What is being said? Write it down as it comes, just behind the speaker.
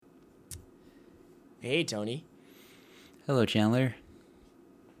Hey, Tony. Hello, Chandler.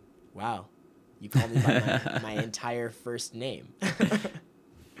 Wow. You called me by my entire first name.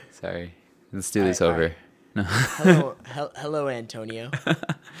 Sorry. Let's do All this right, all right. over. No. Hello, Antonio.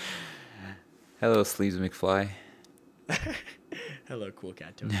 Hello, Sleeves McFly. Hello, cool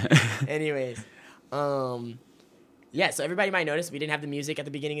cat Tony. Anyways, um, yeah. So everybody might notice we didn't have the music at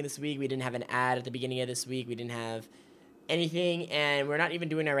the beginning of this week. We didn't have an ad at the beginning of this week. We didn't have anything, and we're not even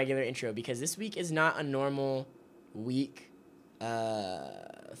doing our regular intro because this week is not a normal week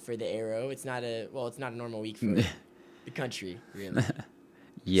for the Arrow. It's not a normal week for the country, really.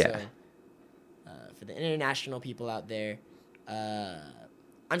 Yeah. So for the international people out there, uh,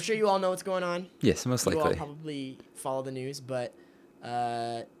 I'm sure you all know what's going on. Yes, most You all likely. probably follow the news, but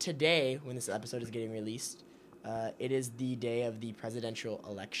today, when this episode is getting released, it is the day of the presidential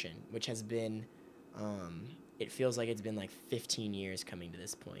election, which has been, it feels like it's been like 15 years coming to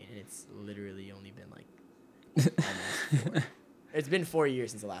this point, and it's literally only been like almost 4. It's been 4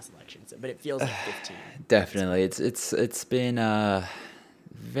 years since the last election, but it feels like 15. Definitely. It's been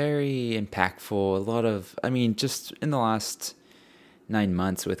very impactful. Just in the last 9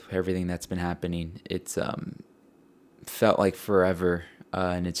 months with everything that's been happening, it's felt like forever,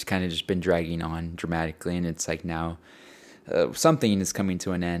 and it's kind of just been dragging on dramatically, and it's like now something is coming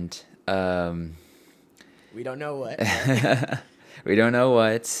to an end. We don't know what. We don't know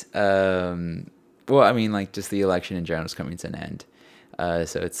what. Just the election in general is coming to an end.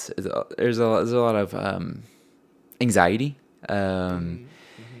 So there's a lot of anxiety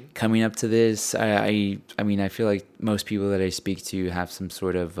coming up to this. I feel like most people that I speak to have some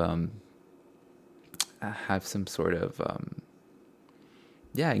sort of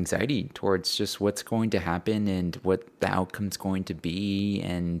anxiety towards just what's going to happen and what the outcome's going to be,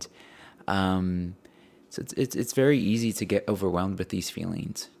 and so it's very easy to get overwhelmed with these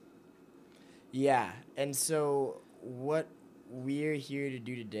feelings. Yeah, and so what we're here to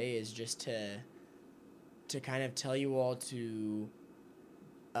do today is just to kind of tell you all to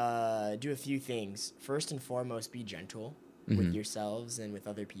do a few things. First and foremost, be gentle with yourselves and with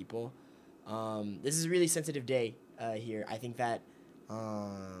other people. This is a really sensitive day here. I think that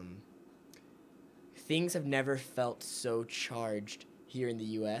things have never felt so charged here in the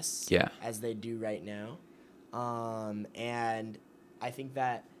U.S. Yeah. as they do right now. And I think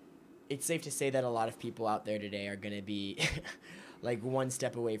that it's safe to say that a lot of people out there today are going to be like one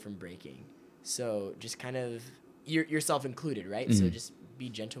step away from breaking. So just kind of, yourself included, right? Mm-hmm. So just be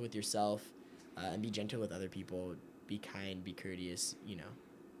gentle with yourself and be gentle with other people. Be kind, be courteous,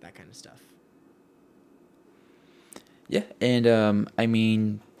 that kind of stuff. Yeah, and I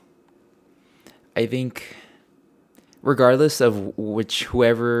think regardless of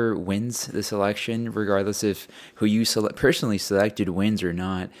whoever wins this election, regardless of who you personally selected wins or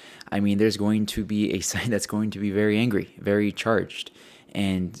not, there's going to be a side that's going to be very angry, very charged.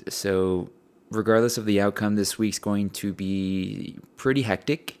 And so regardless of the outcome, this week's going to be pretty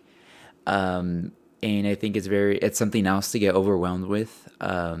hectic. And I think it's something else to get overwhelmed with.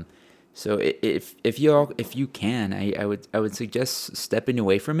 So if you can, I would suggest stepping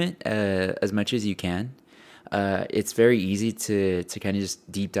away from it as much as you can. It's very easy to kind of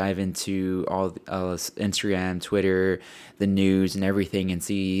just deep dive into all Instagram, Twitter, the news, and everything, and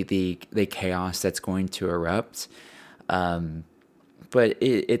see the chaos that's going to erupt. But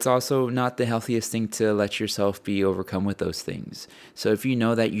it's also not the healthiest thing to let yourself be overcome with those things. So if you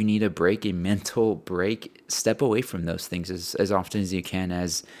know that you need a mental break, step away from those things as often as you can,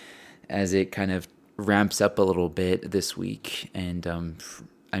 as it kind of ramps up a little bit this week, and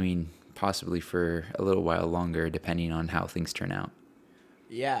possibly for a little while longer, depending on how things turn out.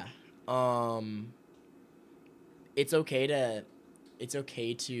 Yeah. It's okay to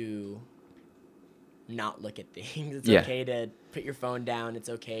not look at things. It's okay to put your phone down. It's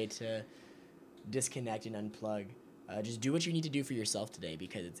okay to disconnect and unplug. Just do what you need to do for yourself today,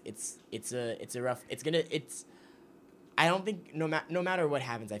 because I don't think no matter what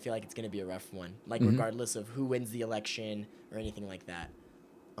happens, I feel like it's gonna be a rough one. Like regardless of who wins the election or anything like that.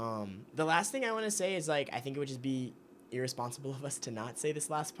 The last thing I want to say is, like, I think it would just be irresponsible of us to not say this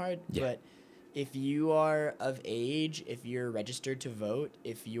last part. Yeah. But if you are of age, if you're registered to vote,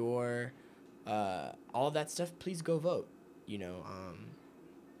 if you're all of that stuff, please go vote.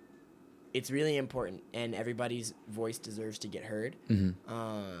 It's really important, and everybody's voice deserves to get heard.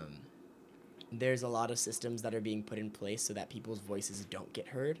 There's a lot of systems that are being put in place so that people's voices don't get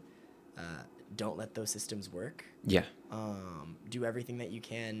heard. Don't let those systems work. Yeah. Do everything that you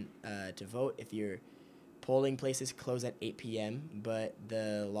can to vote. If your polling places close at 8 p.m., but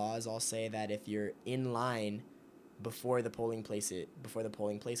the laws all say that if you're in line before the polling place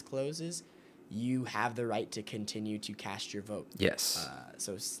closes, you have the right to continue to cast your vote. Yes.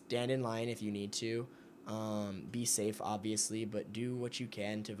 So stand in line if you need to. Be safe, obviously, but do what you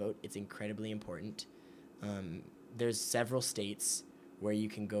can to vote. It's incredibly important. There's several states where you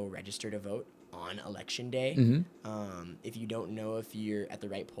can go register to vote on election day. If you don't know if you're at the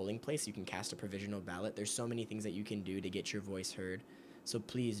right polling place, you can cast a provisional ballot. There's so many things that you can do to get your voice heard. So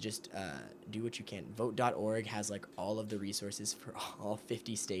please just do what you can. Vote.org has like all of the resources for all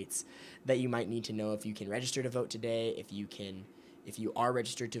 50 states that you might need to know if you can register to vote today, if you are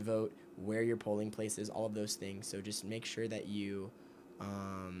registered to vote, where your polling place is, all of those things. So just make sure that you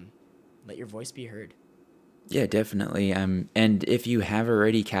let your voice be heard. Yeah, definitely. And if you have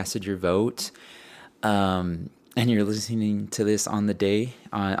already casted your vote, and you're listening to this on the day,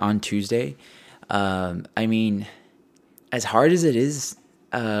 on Tuesday, I mean, as hard as it is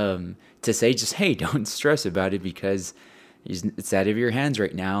to say, just, hey, don't stress about it because it's out of your hands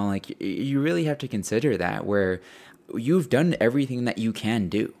right now. Like, you really have to consider that, where you've done everything that you can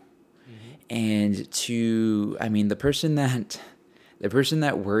do. And the person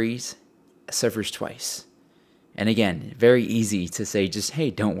that worries suffers twice. And again, very easy to say, just,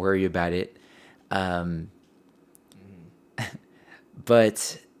 hey, don't worry about it. But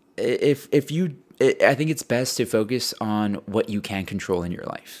I think it's best to focus on what you can control in your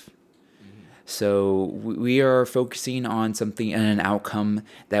life. So we are focusing on something and an outcome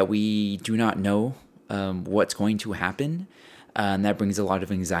that we do not know what's going to happen. And that brings a lot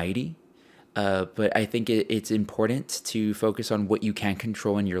of anxiety. But I think it's important to focus on what you can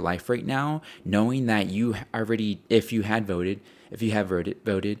control in your life right now, knowing that you already, if you have voted,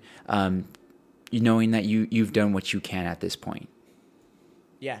 knowing that you've done what you can at this point.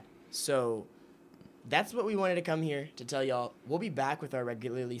 Yeah. So that's what we wanted to come here to tell y'all. We'll be back with our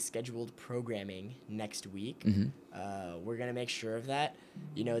regularly scheduled programming next week. We're going to make sure of that.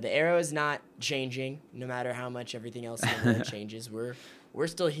 The arrow is not changing, no matter how much everything else in the world changes. We're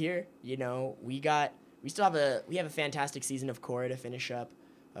still here. We have a fantastic season of Cora to finish up.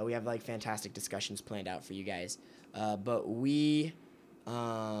 We have like fantastic discussions planned out for you guys. But we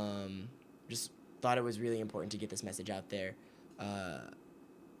just thought it was really important to get this message out there.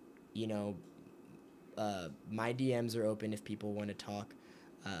 My DMs are open if people want to talk.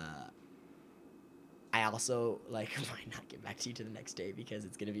 I also might not get back to you to the next day because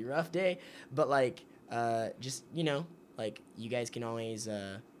it's gonna be a rough day. But you guys can always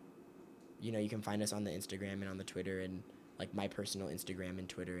you can find us on the Instagram and on the Twitter and like my personal Instagram and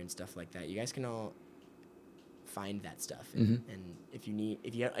Twitter and stuff like that. You guys can all find that stuff and if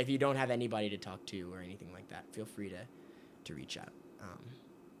you don't have anybody to talk to or anything like that, feel free to reach out.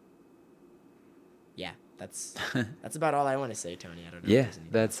 Yeah, that's about all I want to say, Tony. I don't know. Yeah,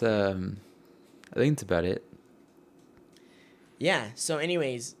 that's I think it's about it. Yeah. So,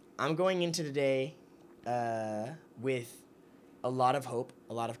 anyways, I'm going into the day with a lot of hope,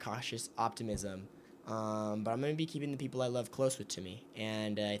 a lot of cautious optimism. But I'm going to be keeping the people I love close to me,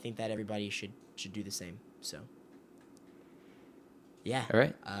 and I think that everybody should do the same. So, yeah. All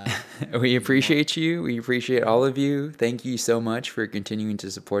right. We appreciate you. We appreciate all of you. Thank you so much for continuing to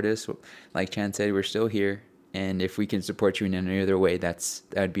support us. Like Chan said, we're still here, and if we can support you in any other way,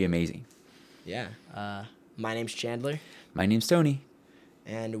 that'd be amazing. Yeah. My name's Chandler. My name's Tony.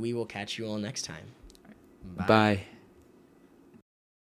 And we will catch you all next time. Bye.